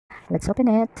let's open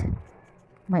it.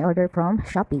 My order from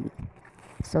Shopee.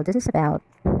 So this is about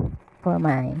for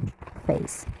my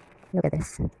face. Look at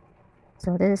this.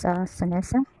 So this is a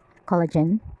Sonesa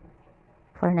collagen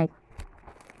for night,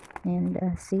 and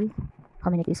see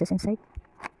how many pieces inside.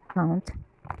 Count.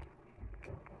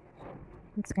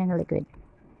 It's kind of liquid.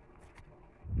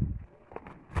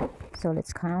 So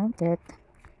let's count it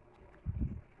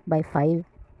by 5.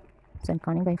 So I'm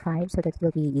counting by 5 so that it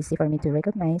will be easy for me to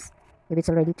recognize if it's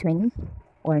already 20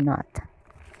 or not.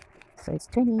 So it's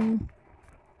 20.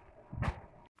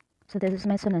 So this is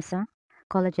my Sonesa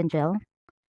Collagen Gel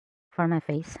for my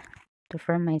face to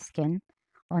firm my skin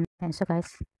on. And so guys,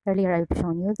 earlier I've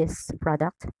shown you this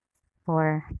product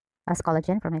for as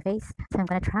collagen for my face. So I'm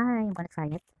gonna try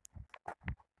it.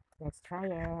 Let's try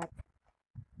it.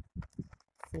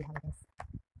 See how it is.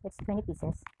 It's 20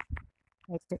 pieces.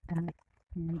 And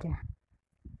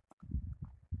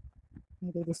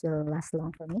maybe this will last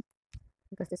long for me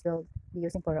because this will be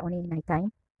using for only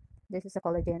nighttime. This is a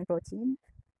collagen protein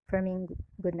firming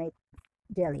good night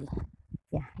jelly.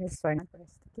 Yeah, this is for not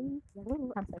first. Ooh,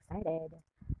 I'm so excited.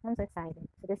 I'm so excited.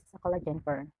 So this is a collagen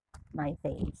for my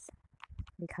face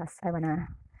because I wanna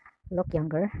look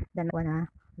younger than wanna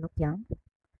look young.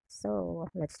 So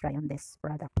let's try on this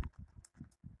product.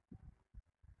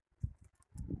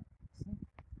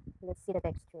 Let's see the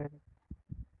texture.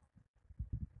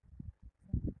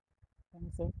 Can you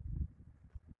see it?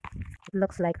 It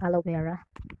looks like aloe vera.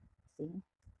 See?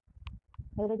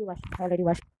 I already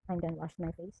washed. I'm done washed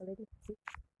my face already. See?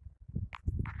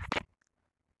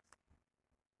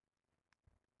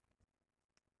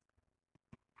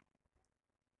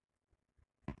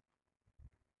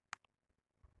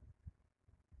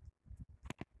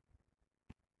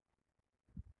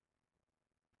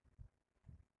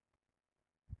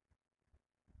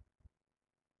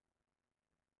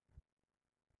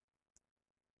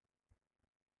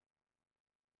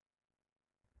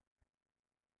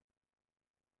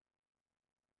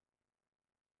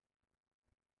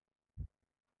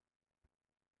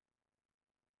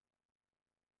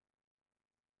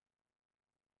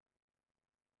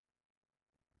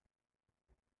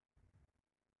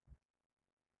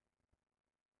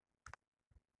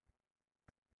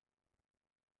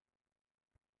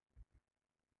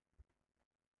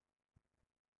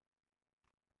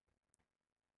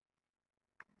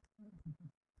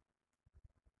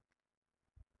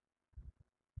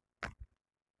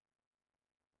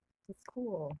 It's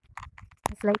cool.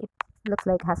 It's like it looks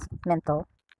like it has menthol.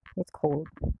 It's cold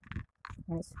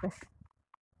and it's fresh.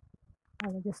 I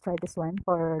will just try this one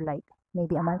for like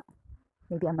maybe a month.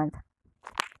 Maybe a month.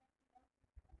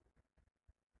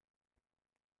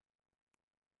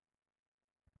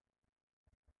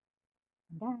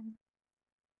 I'm done.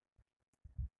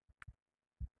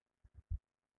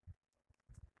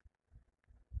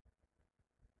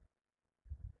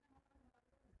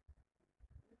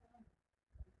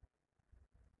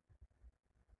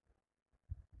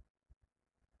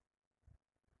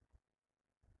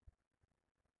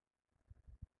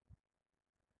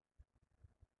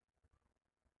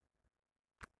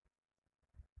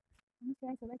 Thanks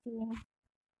guys for watching.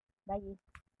 Bye.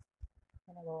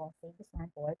 And I will save this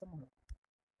one for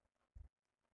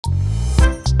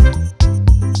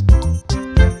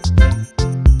tomorrow.